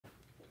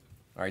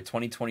All right,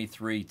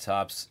 2023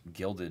 Topps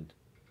Gilded.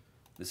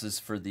 This is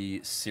for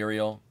the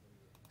cereal.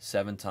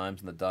 7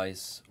 times in the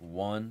dice.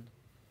 1,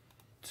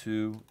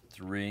 2,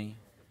 3,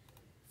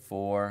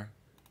 4,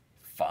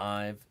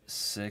 5,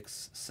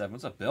 6, 7.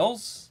 What's up,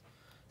 Bills?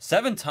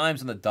 7 times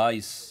in the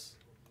dice.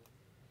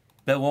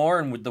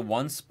 Bellorn with the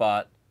 1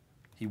 spot.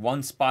 He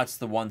 1 spots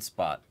the 1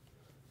 spot.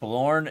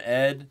 Bellorn,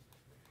 Ed,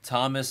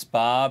 Thomas,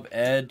 Bob,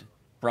 Ed,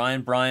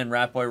 Brian,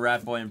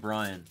 Ratboy, and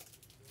Brian.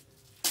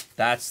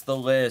 That's the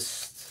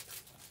list.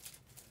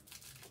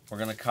 We're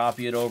going to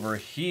copy it over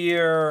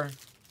here.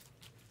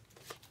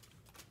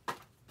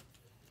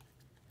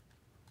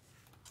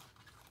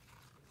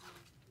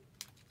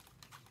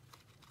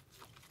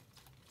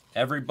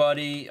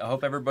 Everybody, I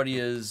hope everybody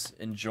is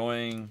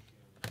enjoying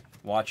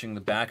watching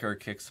the backer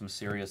kick some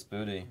serious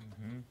booty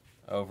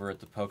over at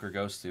the Poker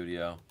Go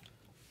studio.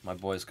 My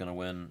boy's going to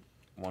win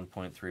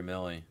 1.3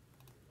 milli.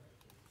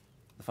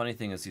 The funny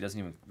thing is he doesn't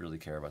even really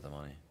care about the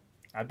money.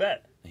 I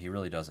bet. He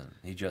really doesn't.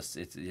 He just,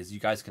 as you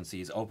guys can see,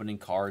 he's opening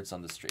cards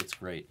on the street. It's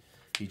great.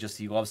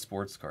 He loves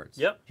sports cards.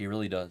 Yep. He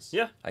really does.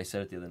 Yeah. I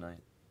said it the other night.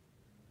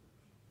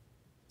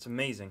 It's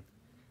amazing.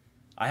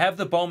 I have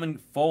the Bowman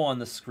full on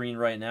the screen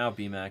right now,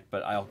 BMAC,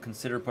 but I'll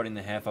consider putting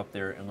the half up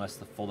there unless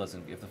the full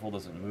doesn't, if the full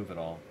doesn't move at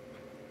all.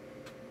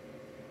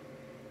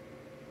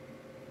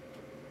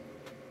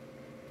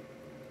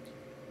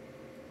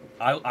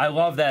 I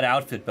love that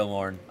outfit,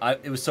 Bellorn.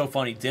 It was so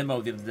funny.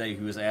 Dimo the other day,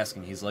 he was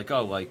asking, he's like,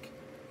 oh, like,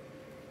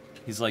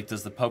 he's like,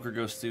 does the Poker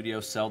Go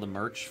studio sell the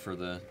merch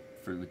does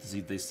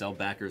they sell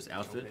backers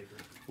outfit? No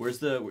Where's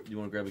the, you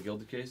want to grab a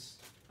Gilded case?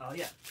 Oh,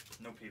 yeah.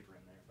 No paper in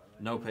there, by the way.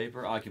 No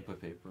paper? Oh, I can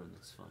put paper in,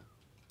 that's fine.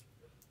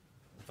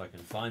 If I can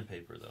find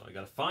paper, though. I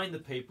gotta find the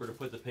paper to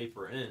put the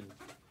paper in.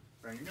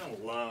 Brian, you're gonna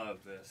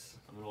love this.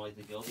 I'm gonna like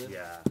the Gilded?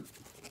 Yeah.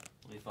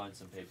 Let me find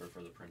some paper for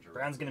the printer.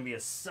 Brown's gonna be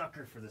a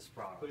sucker for this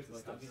product. Like, This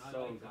I stuff's mean, so I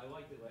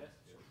liked it last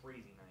year.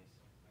 crazy nice.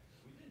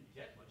 We didn't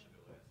get much of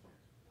it last year.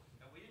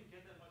 And we didn't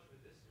get that much of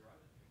it this year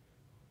either.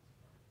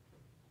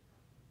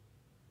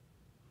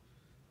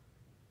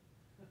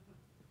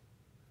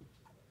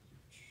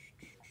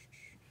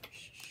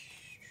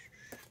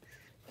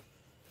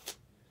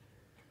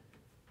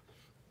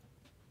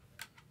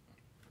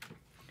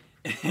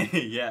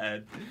 Yeah,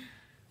 Ed.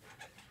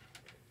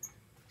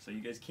 So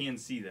you guys can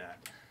see that.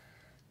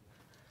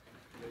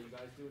 Yeah, you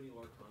guys do any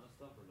Lorcana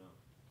stuff or no?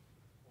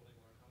 Holding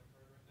Lorcana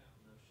card right now?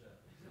 No shit.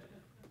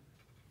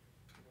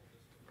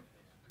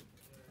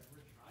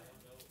 I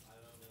don't know.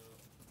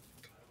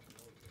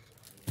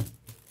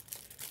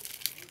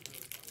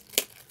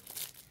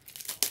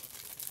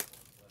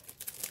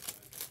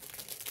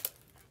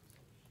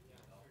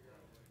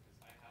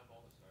 I have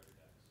all the starter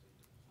decks.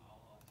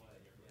 I'll play.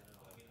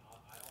 I mean,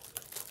 I also.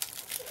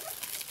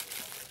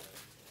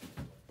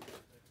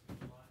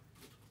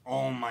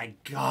 Oh my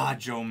God,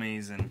 Joe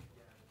Mason.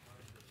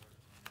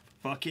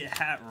 Bucket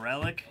hat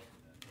relic?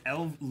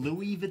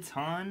 Louis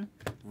Vuitton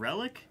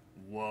relic?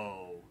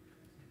 Whoa.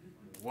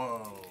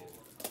 Whoa.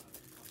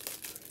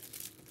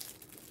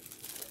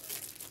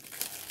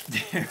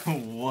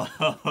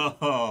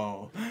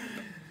 Whoa.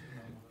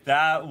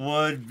 That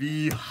would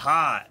be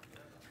hot.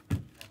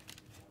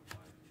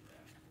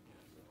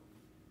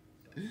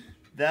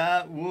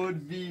 That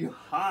would be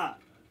hot.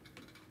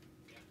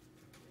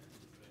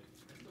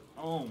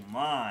 Oh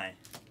my.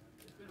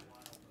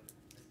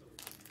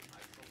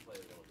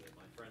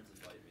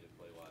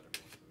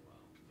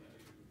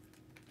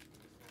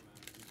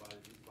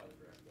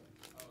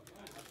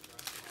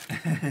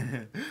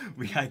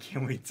 I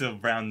can't wait till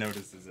Brown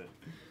notices it.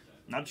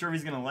 Not sure if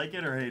he's gonna like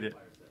it or hate it.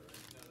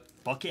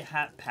 Bucket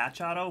hat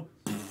patch auto?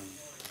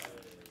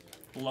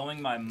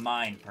 Blowing my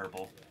mind,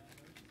 purple.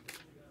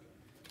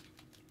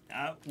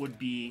 That would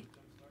be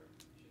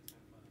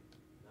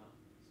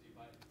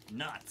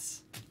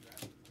nuts.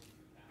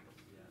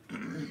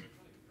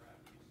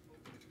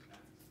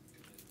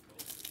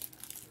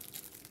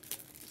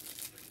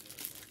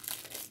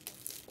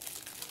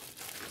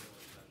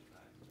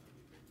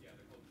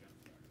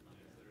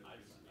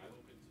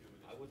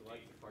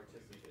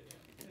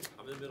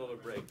 I'm in the middle of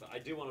a break, but I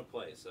do want to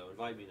play, so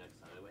invite me next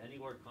time. Any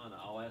Lorcana,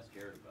 I'll ask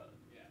Jared about it.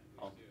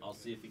 I'll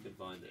see if he can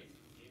find it.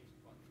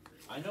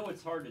 I know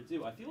it's hard to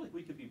do. I feel like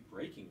we could be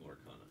breaking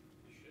Lorcana.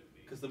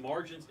 Because the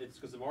margins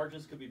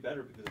could be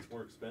better because it's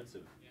more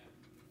expensive.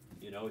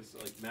 You know, it's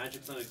like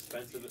Magic's not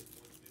expensive.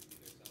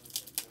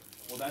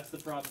 Well, that's the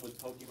problem with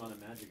Pokemon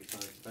and Magic. It's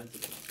not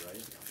expensive enough,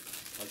 right?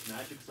 Like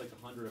Magic's like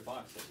 $100 a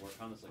box. Like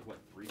Lorcana's like what,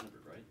 300,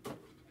 right?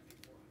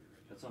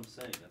 That's what I'm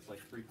saying. That's like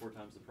 3-4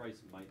 times the price.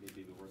 It might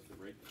maybe be worth the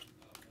break.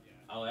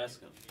 I'll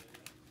ask him.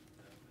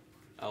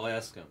 I'll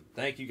ask him.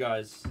 Thank you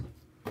guys.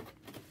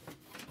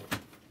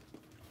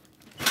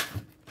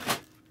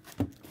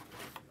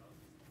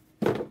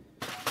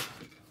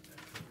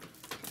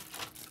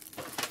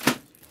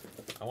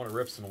 I want to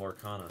rip some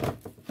Lorcana. But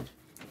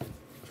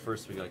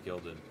first we got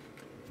Gilded.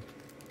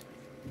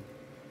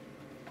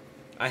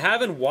 I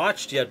haven't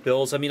watched yet,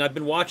 Bills. I mean, I've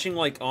been watching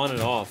like on and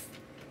off.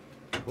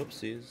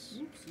 Whoopsies.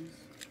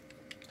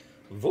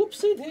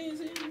 Whoopsie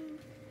daisy.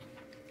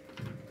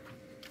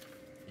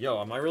 Yo,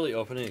 am I really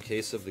opening a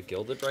case of the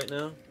Gilded right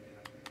now?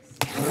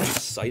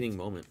 Exciting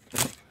moment.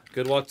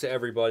 Good luck to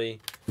everybody.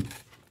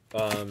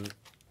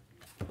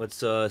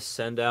 Let's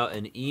send out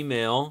an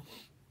email.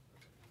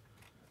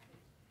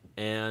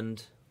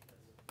 And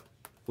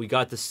we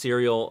got the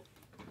serial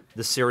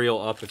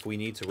up if we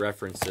need to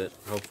reference it.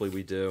 Hopefully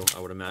we do. I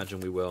would imagine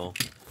we will.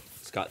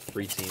 It's got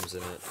 3 teams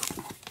in it.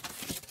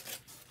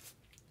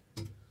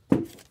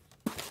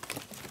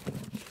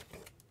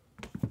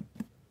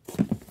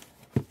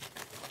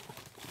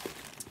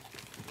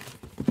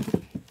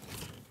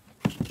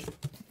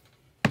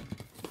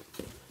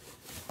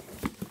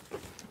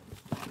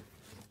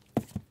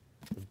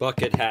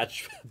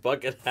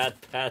 Bucket hat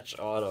patch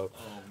auto.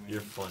 Oh, man.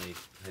 You're funny,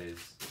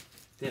 Hayes.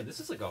 Damn, this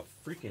is like a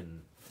freaking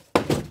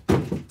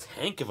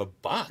tank of a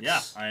box.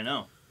 Yeah, I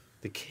know.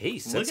 The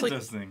case. Look That's at like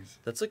those things.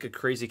 That's like a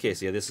crazy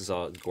case. Yeah, this is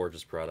a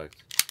gorgeous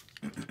product.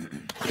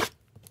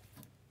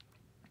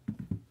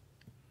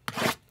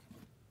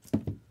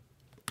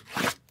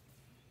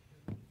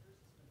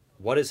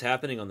 What is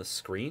happening on the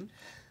screen?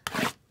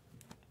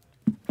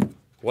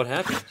 What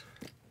happened?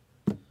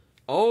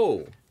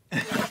 Oh,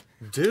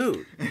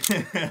 dude.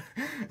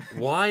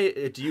 Why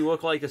do you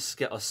look like a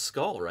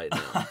skull right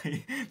now?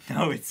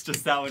 No, it's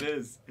just how it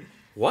is.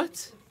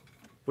 What?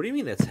 What do you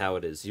mean that's how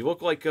it is? You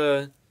look like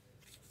a...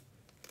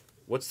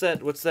 What's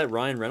that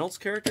Ryan Reynolds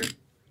character?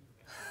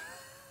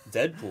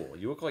 Deadpool.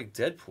 You look like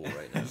Deadpool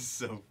right now. That's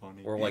so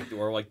funny. Or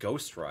like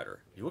Ghost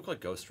Rider. You look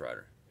like Ghost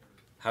Rider.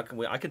 How can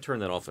we... I can turn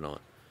that off and on.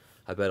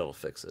 I bet it'll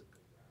fix it.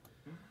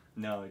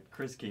 No,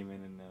 Chris came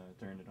in and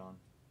turned it on.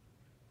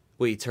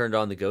 Wait, he turned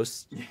on the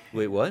ghost?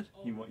 Wait, what?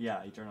 He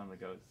turned on the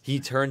ghost.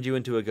 He turned you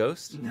into a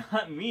ghost?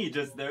 Not me,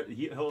 just there.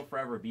 He'll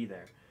forever be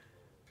there.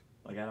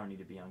 Like, I don't need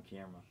to be on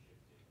camera.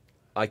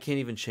 I can't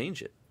even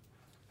change it.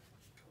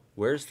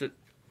 Where's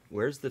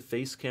the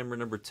face camera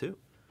number 2?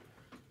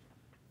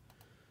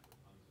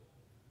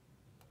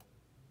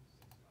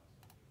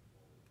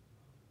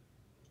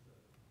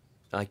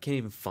 I can't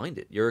even find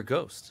it. You're a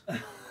ghost.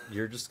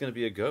 You're just gonna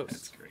be a ghost.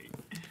 That's great.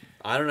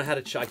 I don't know how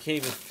to. I can't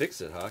even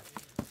fix it, Hawk.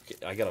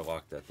 Okay, I gotta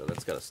lock that though.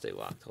 That's gotta stay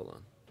locked. Hold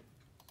on.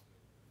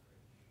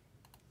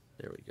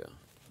 There we go.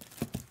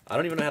 I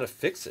don't even know how to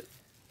fix it.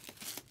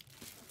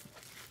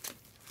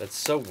 That's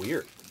so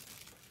weird.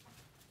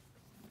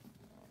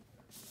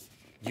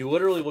 You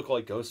literally look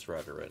like Ghost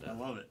Rider right I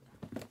now. love it.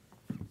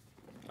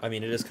 I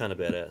mean, it is kind of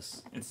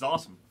badass. It's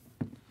awesome.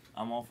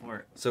 I'm all for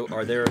it. So,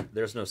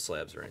 there's no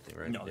slabs or anything,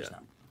 right? No, there's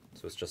not.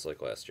 So it's just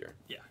like last year.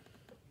 Yeah.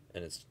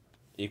 And it's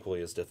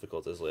equally as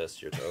difficult as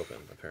last year to open,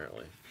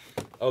 apparently.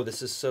 Oh,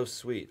 this is so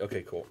sweet.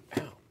 Okay, cool.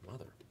 Ow,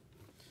 mother.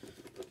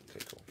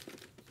 Okay, cool.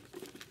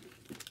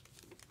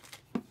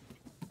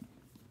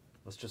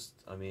 Let's just,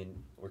 I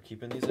mean, we're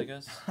keeping these, I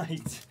guess? I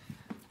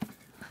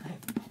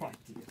have no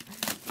idea.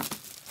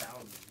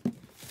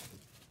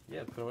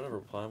 Yeah, put whatever.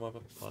 Pile them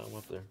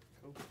up there.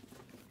 Cool.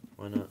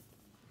 Why not?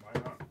 Why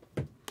not?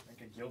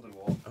 Like a gilded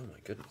wall. Oh my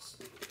goodness.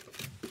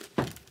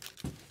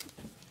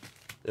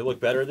 They look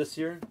better this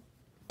year?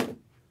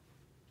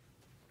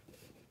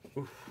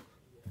 Oof.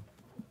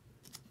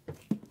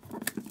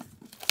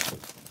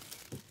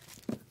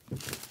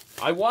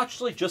 I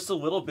watched like just a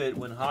little bit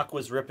when Hawk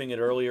was ripping it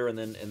earlier, and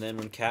then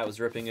when Kat was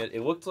ripping it.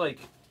 It looked like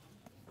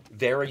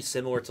very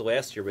similar to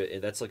last year,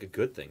 but that's like a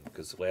good thing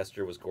because last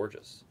year was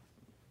gorgeous.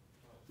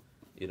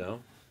 You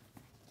know?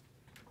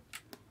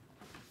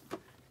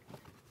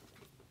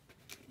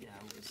 Yeah,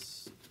 it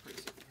was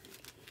crazy.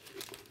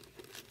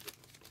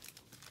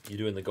 You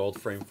doing the gold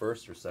frame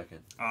first or second?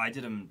 Oh, I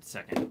did him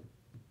second.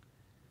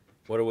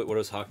 What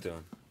was Hawk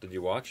doing? Did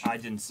you watch? I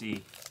didn't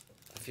see.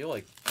 I feel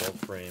like gold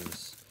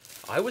frames.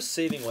 I was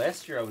saving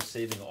last year. I was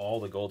saving all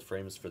the gold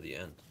frames for the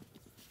end.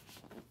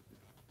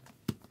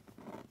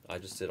 I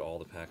just did all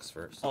the packs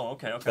first. Oh,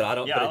 okay. But I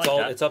don't. Yeah,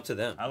 but it's up to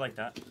them. I like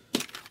that.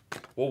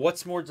 Well,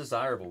 what's more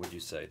desirable? Would you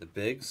say the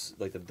bigs,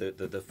 like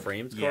the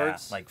framed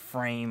cards? Yeah, like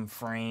frame.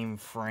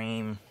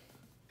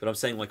 But I'm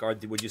saying, like,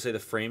 would you say the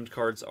framed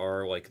cards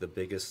are like the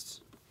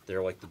biggest?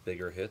 They're like the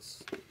bigger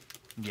hits.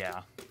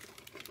 Yeah.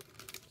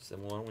 So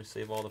why don't we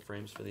save all the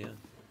frames for the end?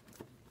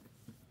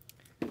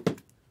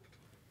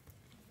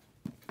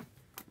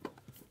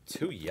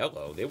 2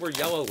 yellow. They were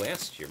yellow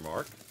last year,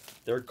 Mark.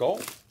 They're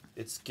gold.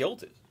 It's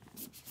gilded.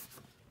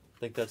 I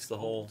think that's the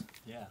whole.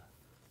 Yeah.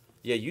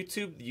 Yeah,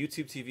 YouTube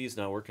TV is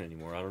not working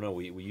anymore. I don't know.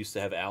 We used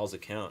to have Al's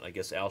account. I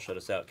guess Al shut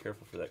us out.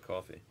 Careful for that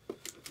coffee.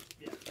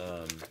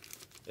 Yeah.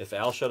 If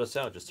Al shut us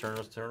out, just turn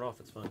it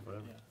off. It's fine.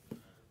 Whatever. Yeah.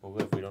 Well,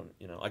 if we don't,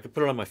 I could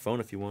put it on my phone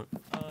if you want.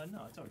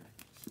 No, it's okay.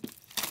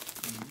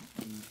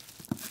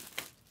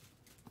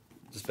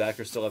 Does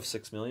Backer still have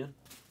 6 million?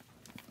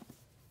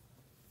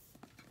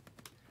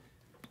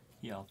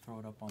 Yeah, I'll throw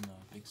it up on the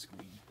big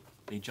screen.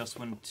 They just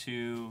went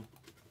to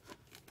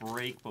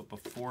break, but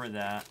before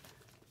that,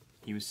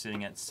 he was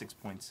sitting at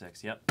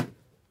 6.6. Yep.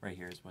 Right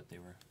here is what they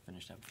were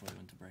finished at before they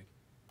went to break.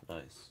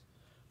 Nice.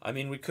 I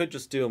mean, we could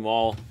just do them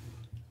all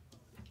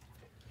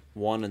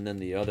one and then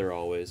the other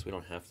always. We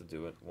don't have to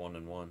do it one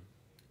and one.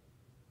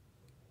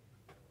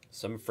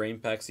 Some frame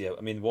packs, yeah.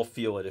 I mean, we'll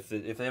feel it. If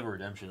they have a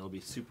redemption, it'll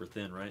be super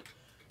thin, right?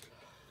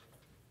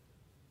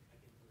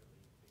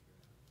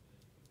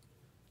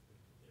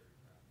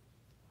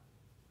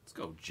 Let's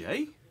go,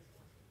 Jay.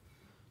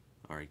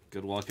 All right,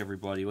 good luck,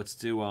 everybody. Let's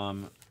do I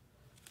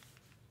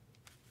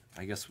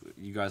guess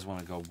you guys want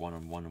to go one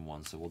and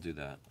one, so we'll do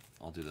that.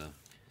 I'll do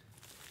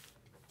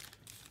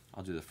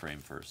the frame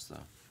first,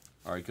 though.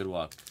 All right, good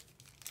luck.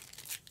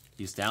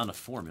 He's down to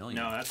 4 million.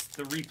 No, that's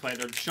the replay.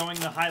 They're showing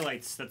the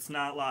highlights. That's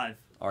not live.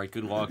 All right,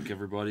 good luck,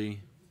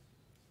 everybody.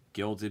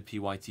 Gilded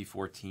PYT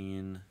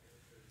 14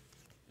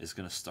 is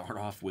going to start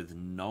off with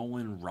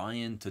Nolan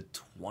Ryan to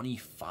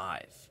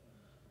 25.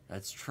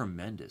 That's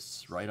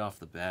tremendous right off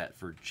the bat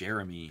for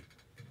Jeremy.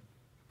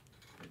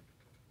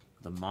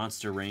 The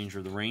Monster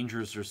Ranger. The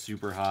Rangers are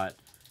super hot.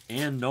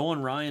 And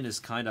Nolan Ryan is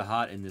kind of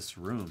hot in this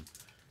room.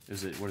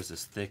 What is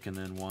this, thick and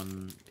then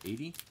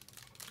 180?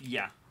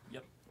 Yeah.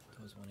 Yep.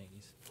 Those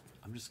 180s.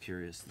 I'm just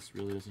curious. This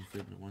really doesn't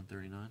fit in at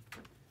 139?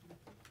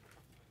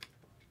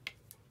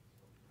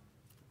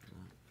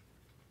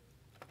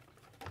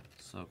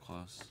 So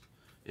close.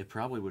 It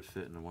probably would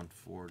fit in a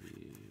 140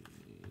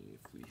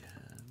 if we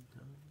had.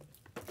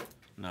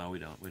 No, we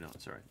don't. We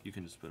don't. Sorry. You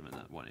can just put them in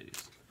that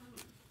 180s.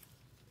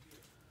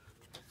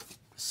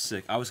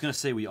 Sick. I was going to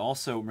say, we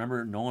also,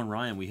 remember Nolan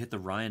Ryan, we hit the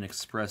Ryan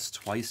Express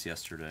twice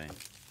yesterday.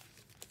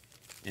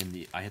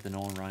 I hit the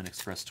Nolan Ryan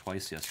Express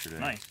twice yesterday.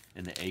 Nice.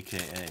 In the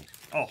AKA.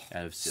 Oh.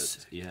 Out of,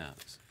 yeah.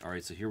 All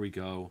right, so here we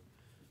go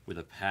with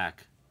a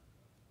pack.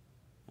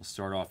 We'll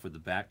start off with the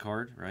back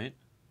card, right?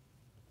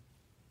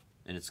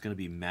 And it's going to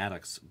be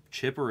Maddox.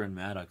 Chipper and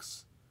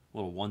Maddox. A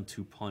little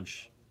 1-2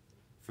 punch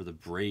for the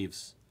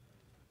Braves.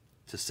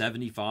 To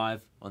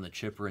 75 on the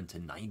Chipper and to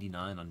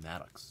 99 on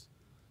Maddox.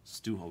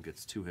 Stuho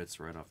gets 2 hits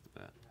right off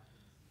the bat.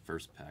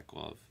 First pack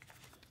love.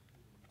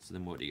 So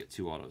then what, do you get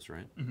 2 autos,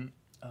 right? Mm-hmm.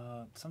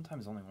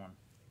 Sometimes only 1.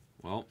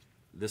 Well,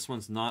 this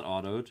one's not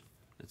autoed.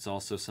 It's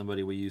also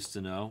somebody we used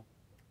to know.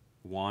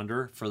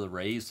 Wander for the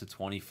Rays to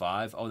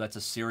 25. Oh, that's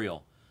a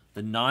serial.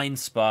 The 9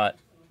 spot.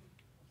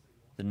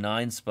 The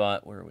 9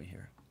 spot. Where are we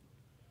here?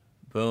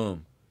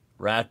 Boom.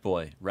 Rat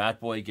Boy.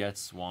 Rat Boy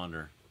gets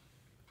Wander.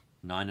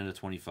 9 out of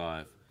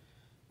 25.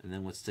 And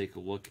then let's take a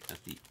look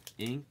at the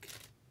ink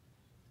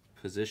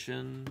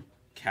position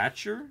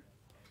catcher.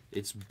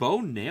 It's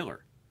Bo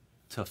Naylor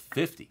to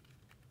 50.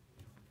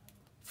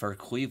 For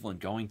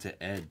Cleveland going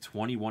to Ed.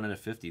 21 out of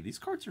 50. These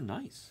cards are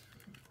nice.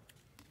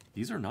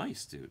 These are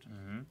nice, dude.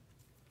 Mm-hmm.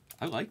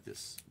 I like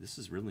this. This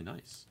is really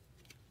nice.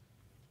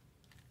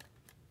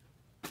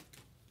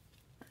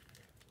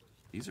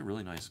 These are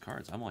really nice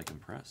cards. I'm like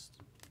impressed.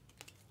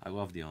 I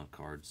love the on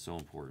card. So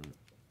important.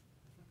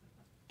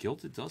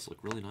 Gilded does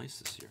look really nice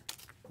this year.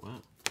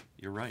 Wow.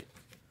 You're right.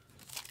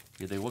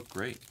 Yeah, they look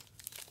great.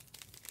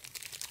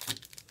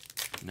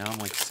 Now I'm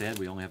like sad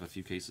we only have a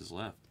few cases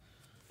left.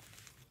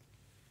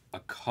 A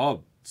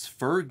Cub. It's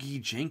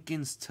Fergie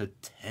Jenkins to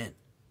 10.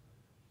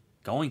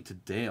 Going to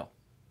Dale.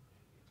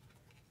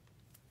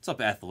 What's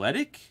up,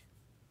 Athletic?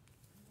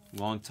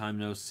 Long time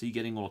no see.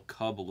 Getting a little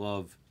Cub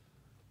love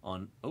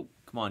on... Oh,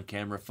 come on,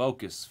 camera.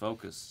 Focus.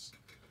 Focus.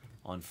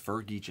 On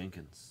Fergie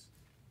Jenkins.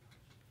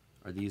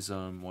 Are these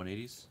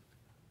 180s?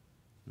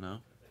 No?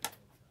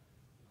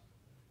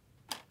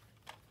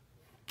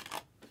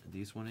 Are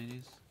these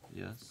 180s?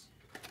 Yes.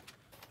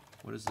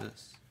 What is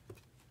this?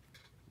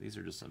 These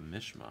are just a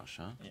mishmash,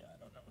 huh? Yeah, I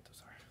don't know what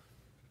those are.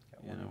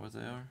 You know what they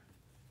are?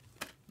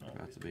 No.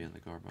 About to be in the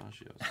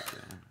garbagios.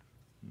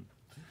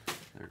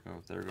 There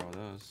go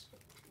those.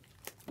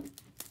 I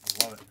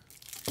love it.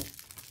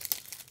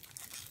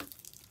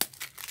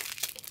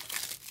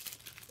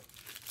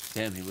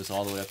 Damn, he was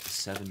all the way up to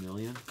 7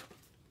 million.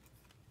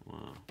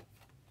 Wow.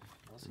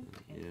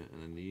 Yeah,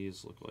 and then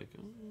these look like I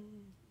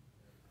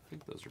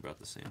think those are about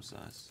the same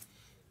size.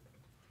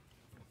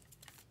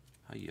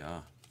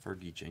 Hiya,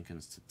 Fergie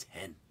Jenkins to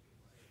 10.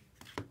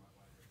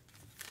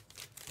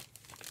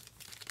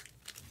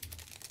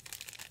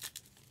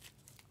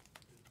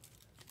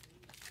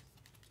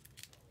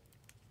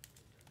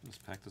 This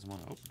pack doesn't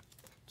want to open.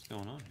 What's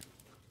going on here?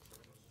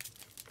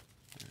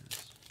 There it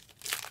is.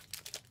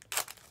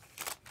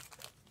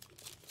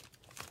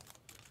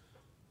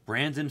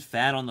 Brandon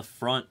Fat on the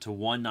front to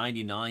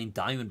 199.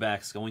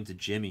 Diamondbacks going to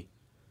Jimmy.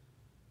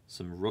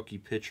 Some rookie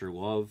pitcher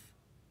love.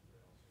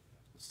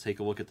 Let's take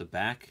a look at the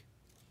back.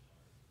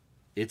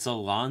 It's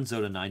Alonso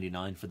to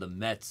 99 for the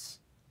Mets.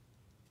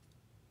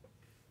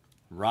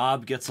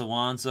 Rob gets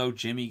Alonso.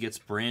 Jimmy gets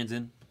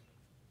Brandon.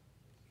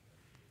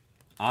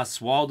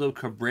 Oswaldo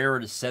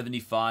Cabrera to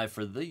 75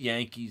 for the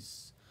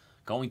Yankees.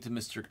 Going to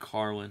Mr.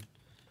 Carlin.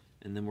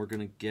 And then we're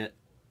going to get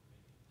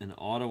an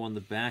auto on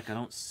the back. I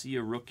don't see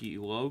a rookie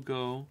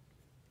logo.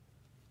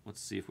 Let's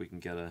see if we can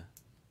get a...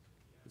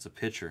 It's a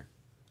pitcher.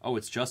 Oh,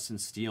 it's Justin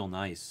Steele.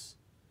 Nice.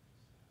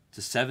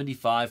 To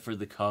 75 for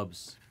the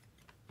Cubs.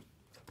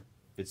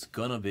 It's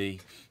gonna be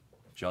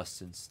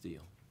Justin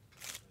Steele.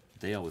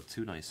 Dale with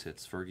 2 nice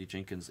hits. Fergie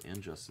Jenkins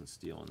and Justin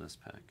Steele in this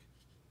pack.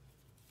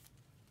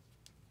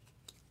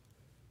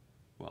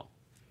 Well,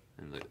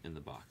 in the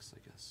box, I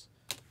guess.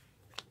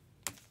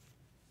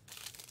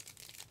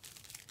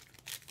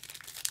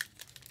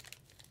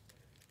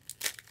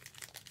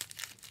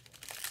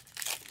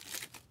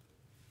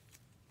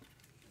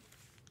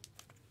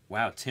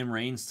 Wow, Tim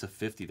Raines to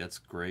 50. That's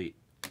great.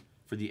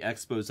 For the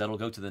Expos, that'll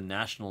go to the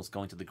Nationals,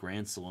 going to the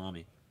Grand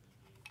Salami.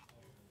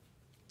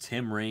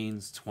 Tim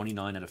Raines,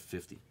 29 out of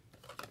 50.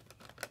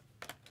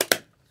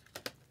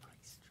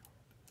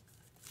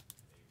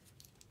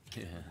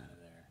 Yeah.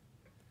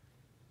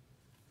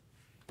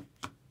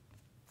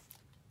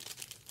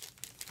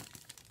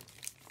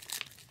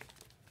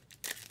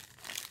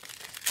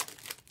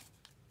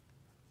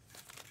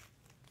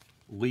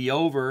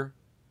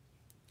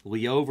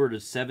 Leover to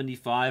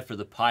 75 for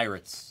the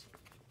Pirates.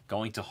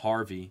 Going to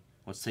Harvey.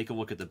 Let's take a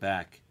look at the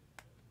back.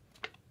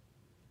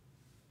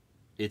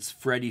 It's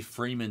Freddie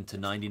Freeman to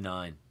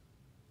 99.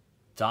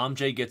 Dom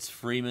J gets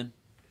Freeman.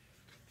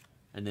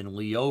 And then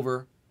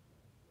Leover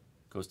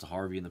goes to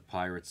Harvey and the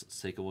Pirates.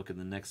 Let's take a look at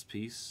the next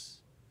piece.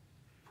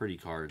 Pretty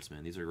cards,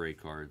 man. These are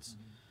great cards.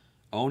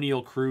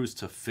 O'Neal Cruz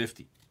to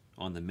 50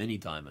 on the mini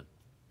diamond.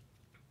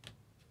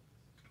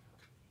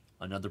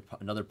 Another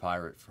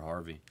Pirate for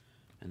Harvey.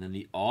 And then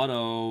the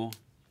auto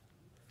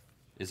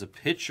is a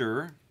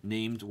pitcher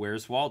named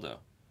Where's Waldo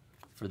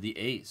for the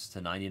A's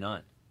to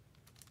 99.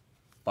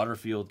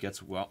 Butterfield gets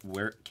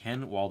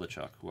Ken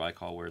Waldachuk, who I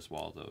call Where's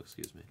Waldo,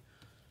 excuse me.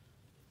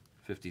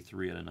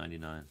 53 out of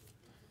 99.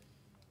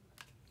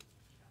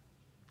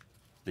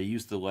 They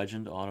used the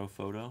Legend auto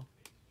photo.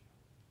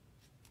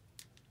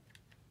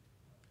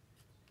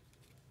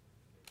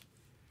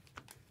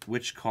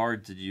 Which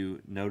card did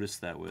you notice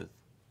that with?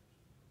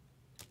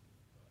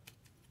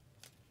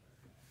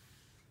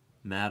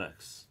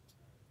 Maddox.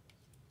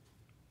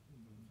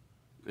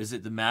 Is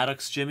it the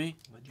Maddox, Jimmy?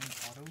 Legend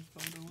auto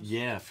photos?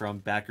 Yeah,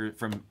 from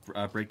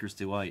Breaker's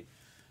Delight.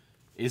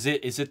 Is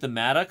it the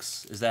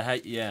Maddox? Is that how?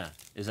 Yeah.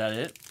 Is that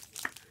it?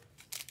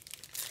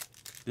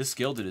 This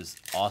Gilded is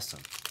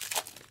awesome.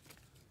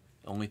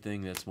 The only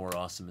thing that's more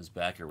awesome is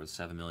Backer with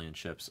 7 million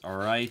chips. All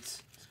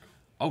right.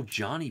 Oh,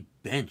 Johnny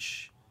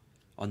Bench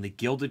on the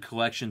Gilded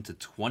collection to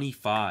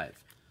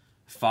 25.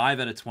 5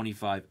 out of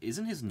 25.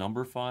 Isn't his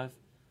number 5?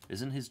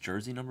 Isn't his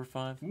jersey number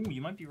 5? Ooh,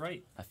 you might be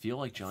right. I feel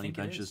like Johnny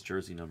Bench's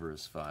jersey number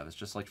is 5. It's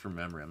just like from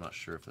memory. I'm not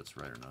sure if that's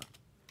right or not.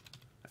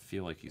 I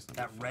feel like he's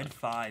number 5. That red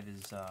 5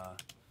 is.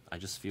 I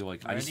just feel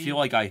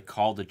like I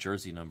called the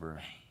jersey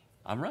number.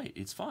 I'm right.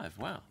 It's 5.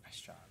 Wow.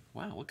 Nice job.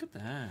 Wow. Look at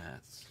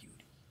that.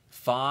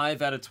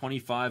 5 out of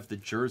 25. The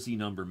jersey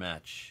number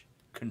match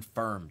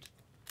confirmed.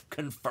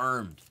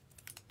 Confirmed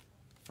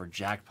for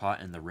Jackpot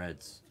and the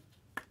Reds.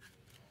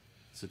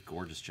 It's a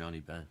gorgeous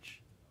Johnny Bench.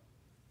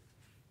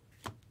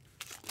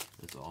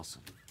 That's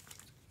awesome.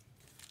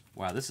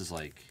 Wow, this is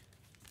like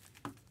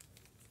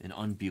an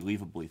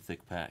unbelievably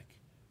thick pack.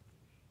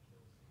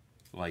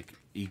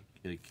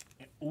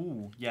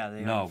 Ooh, yeah,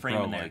 they got a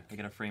frame in there. They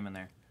got a frame in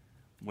there.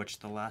 Which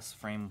the last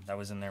frame that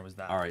was in there was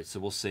that. All right, so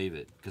we'll save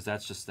it because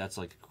that's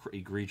like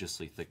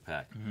egregiously thick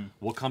pack.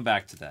 We'll come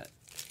back to that.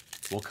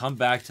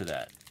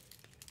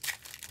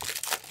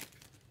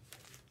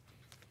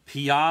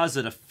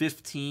 Piazza to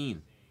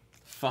 15.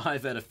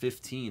 5 out of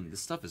 15.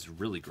 This stuff is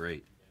really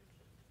great.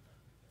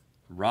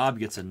 Rob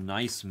gets a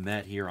nice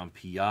Met here on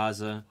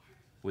Piazza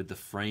with the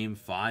frame.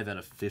 5 out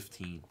of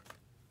 15.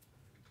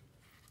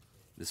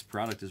 This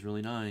product is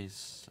really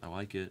nice. I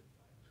like it.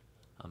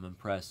 I'm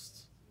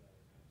impressed.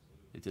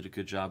 They did a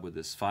good job with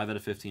this. 5 out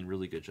of 15,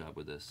 really good job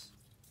with this.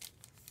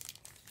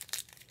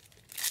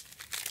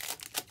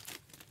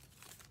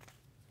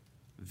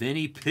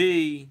 Vinny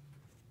P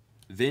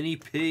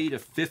to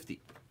 50.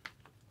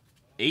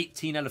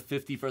 18 out of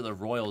 50 for the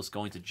Royals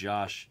going to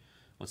Josh.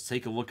 Let's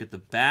take a look at the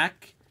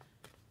back.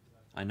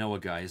 I know a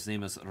guy. His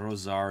name is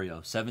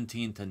Rosario.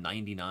 17 to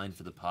 99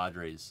 for the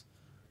Padres.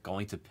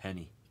 Going to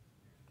Penny.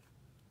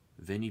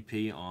 Vinny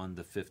P on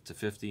the 5th to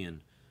 50 and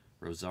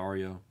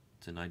Rosario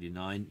to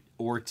 99.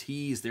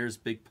 Ortiz, there's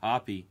Big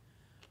Papi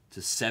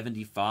to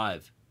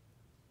 75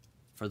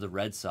 for the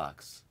Red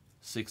Sox.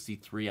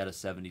 63 out of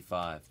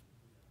 75.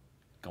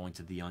 Going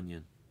to the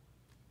Onion.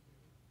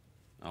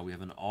 We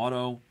have an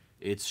auto.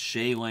 It's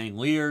Shea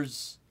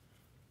Langeliers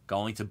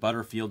going to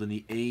Butterfield in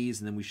the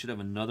A's, and then we should have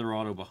another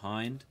auto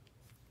behind.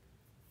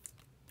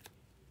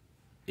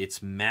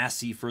 It's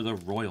Massey for the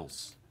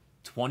Royals.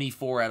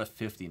 24 out of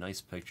 50.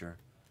 Nice picture.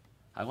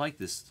 I like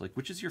this. Like,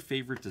 which is your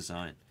favorite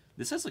design?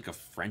 This has like a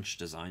French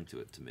design to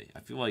it to me. I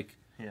feel like,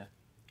 yeah,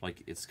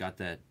 like it's got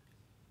that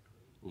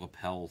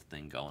lapel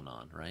thing going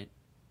on, right?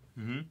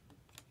 Mm-hmm.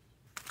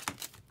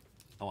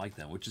 I like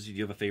that. Do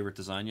you have a favorite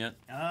design yet?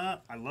 I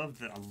love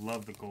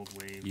the gold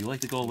wave. You like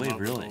the gold wave,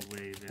 really? The gold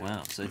wave, yeah.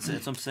 Wow. So it's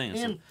what I'm saying.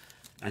 And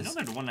I know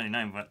they're the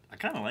 $199, but I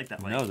kind of like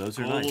that. Like, no, those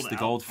are nice. The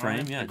gold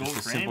frame, yeah, just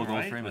a simple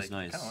gold frame is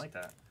nice. I kind of like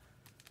that.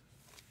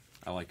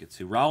 I like it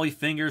too. Raleigh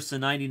Fingers to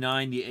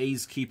 99. The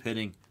A's keep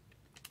hitting.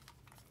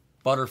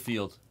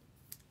 Butterfield,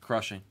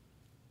 crushing.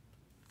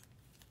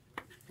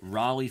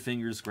 Raleigh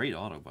Fingers, great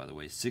auto, by the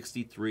way.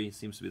 63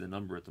 seems to be the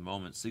number at the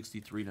moment.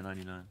 63 to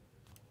 99.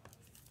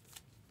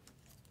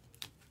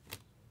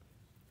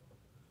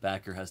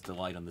 Backer has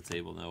delight on the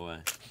table. No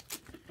way.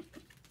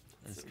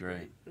 That's so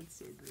great. That's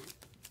so great.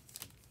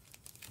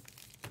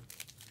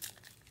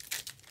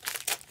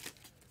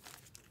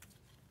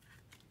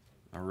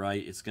 All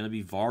right, it's going to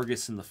be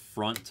Vargas in the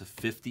front to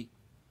 50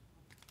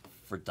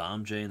 for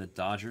Dom J and the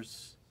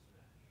Dodgers.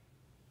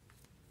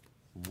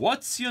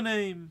 What's your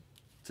name?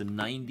 To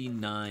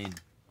 99.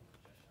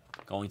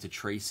 Going to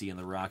Tracy and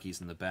the Rockies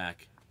in the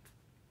back.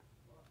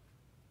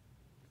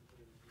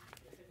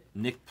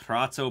 Nick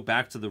Prato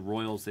back to the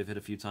Royals. They've hit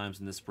a few times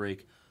in this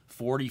break.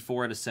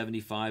 44 out of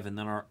 75. And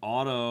then our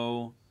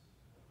auto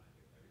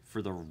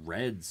for the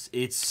Reds.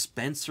 It's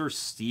Spencer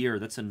Steer.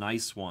 That's a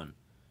nice one.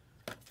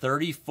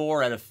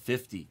 34 out of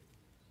 50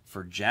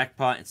 for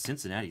Jackpot. And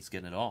Cincinnati's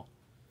getting it all.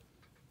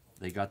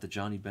 They got the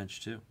Johnny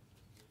Bench too.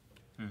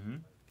 Mm-hmm.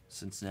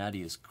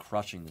 Cincinnati is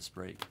crushing this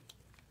break.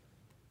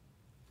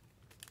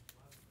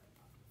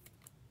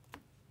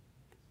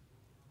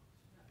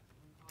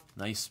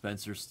 Nice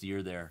Spencer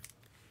Steer there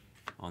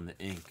on the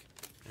ink.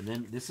 And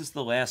then this is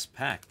the last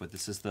pack, but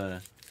this is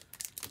the...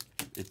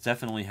 It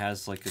definitely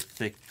has like a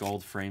thick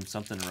gold frame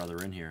something or other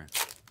in here.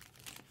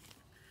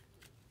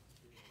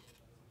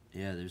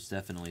 Yeah, there's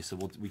definitely... So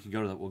we'll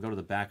go to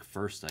the back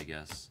first, I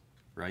guess.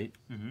 Right?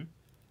 Mm-hmm.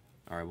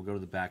 All right, we'll go to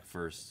the back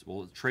first.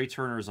 Well, Trey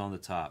Turner is on the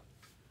top.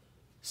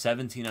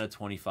 17 out of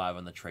 25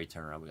 on the Trey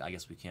Turner. I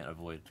guess we can't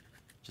avoid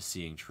just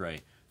seeing Trey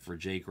for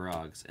Jake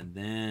Roggs. And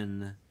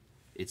then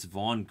it's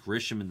Vaughn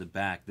Grisham in the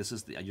back. This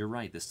is you're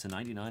right. This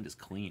 /99 is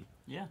clean.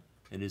 Yeah.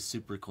 It is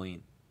super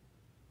clean.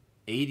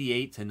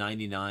 88 to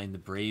 99. The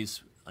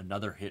Braves,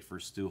 another hit for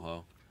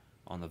Stuho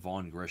on the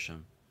Vaughn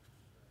Grisham.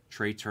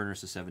 Trey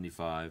Turner's to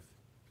 75.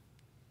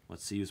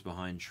 Let's see who's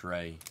behind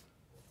Trey.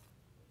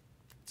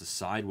 It's a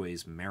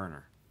sideways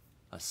Mariner.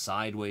 A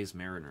sideways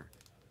Mariner.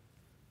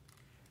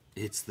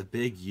 It's the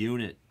big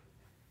unit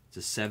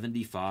to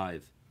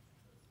 75.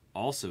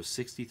 Also,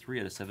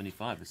 63 out of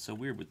 75. It's so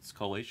weird with this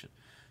collation.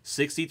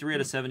 63 out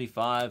of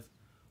 75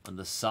 on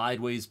the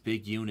sideways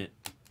big unit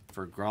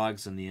for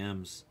Groggs and the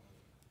M's.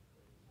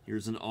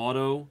 Here's an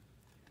auto.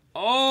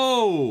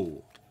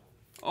 Oh!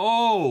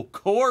 Oh,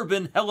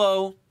 Corbin,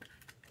 hello.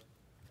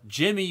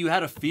 Jimmy, you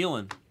had a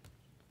feeling.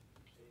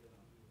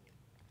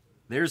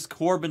 There's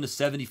Corbin to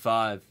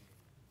 75.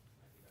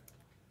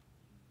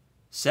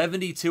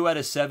 72 out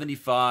of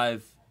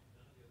 75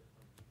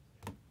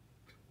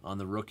 on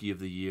the Rookie of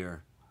the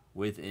Year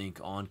with ink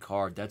on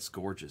card. That's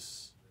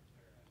gorgeous.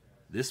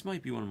 This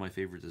might be one of my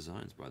favorite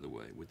designs, by the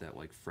way, with that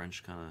like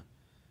French kind of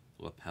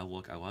lapel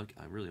look.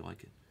 I really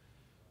like it.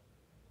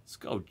 Let's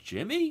go,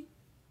 Jimmy.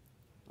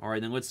 All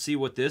right, then let's see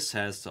what this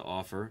has to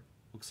offer.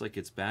 Looks like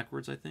it's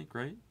backwards, I think,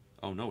 right?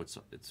 Oh no,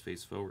 it's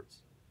face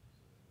forwards.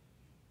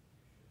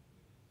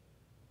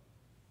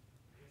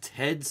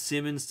 Ted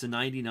Simmons to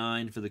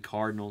 99 for the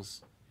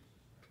Cardinals.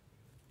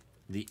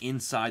 The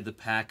inside the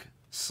pack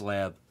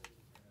slab.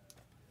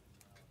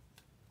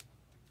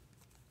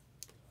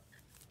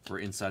 Or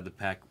inside the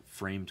pack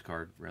framed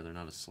card, rather,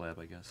 not a slab,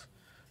 I guess.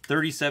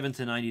 37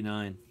 to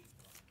 99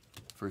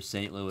 for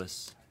St.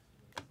 Louis.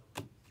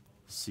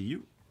 See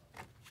you.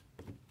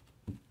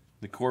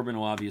 The Corbin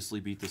will obviously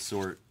beat the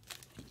sort.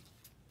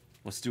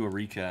 Let's do a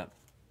recap.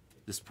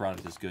 This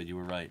product is good. You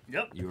were right.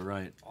 Yep. You were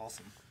right.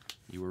 Awesome.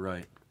 You were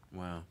right.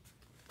 Wow.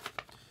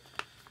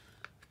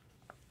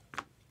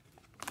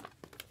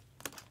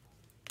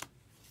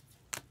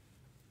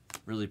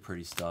 Really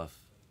pretty stuff.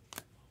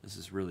 This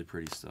is really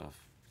pretty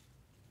stuff.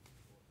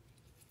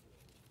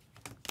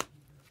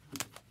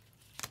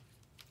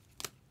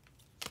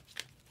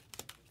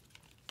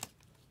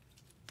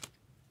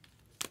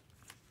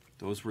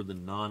 Those were the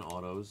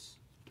non-autos.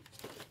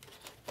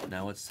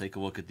 Now let's take a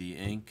look at the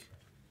ink.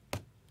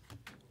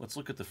 Let's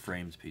look at the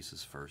framed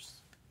pieces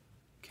first.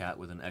 Cat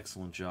with an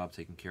excellent job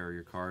taking care of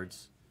your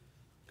cards.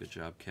 Good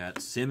job,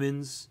 Cat.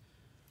 Simmons,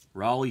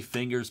 Raleigh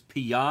Fingers,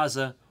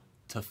 Piazza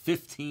to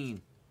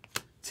 15.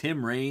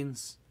 Tim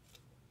Raines,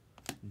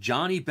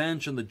 Johnny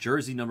Bench on the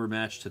jersey number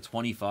match to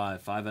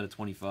 25. 5 out of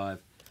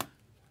 25.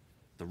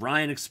 The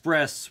Ryan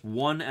Express,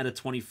 1 out of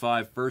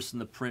 25. First in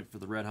the print for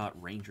the Red Hot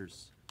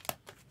Rangers.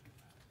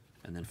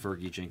 And then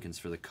Fergie Jenkins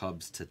for the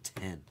Cubs to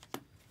 10.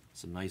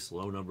 Some nice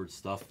low-numbered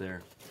stuff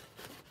there.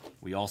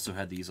 We also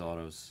had these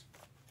autos.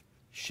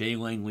 Shea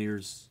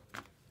Langeliers,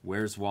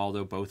 Where's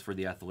Waldo, both for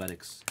the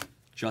Athletics.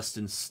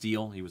 Justin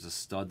Steele, he was a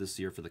stud this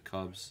year for the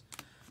Cubs.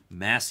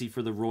 Massey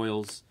for the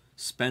Royals.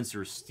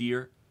 Spencer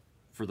Steer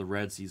for the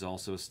Reds, he's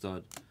also a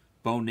stud.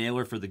 Bo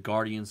Naylor for the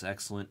Guardians,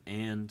 excellent.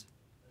 And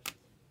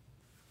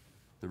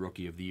the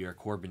Rookie of the Year,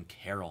 Corbin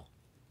Carroll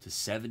to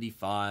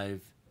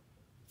 75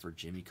 for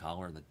Jimmy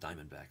Collar and the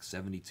Diamondbacks.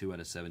 72 out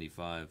of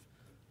 75.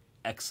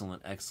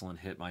 Excellent, excellent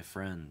hit, my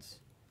friends.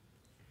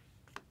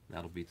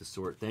 That'll beat the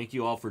sort. Thank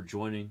you all for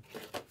joining.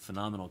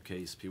 Phenomenal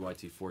case,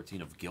 PYT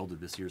 14 of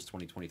Gilded, this year's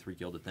 2023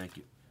 Gilded. Thank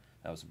you.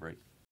 That was a break.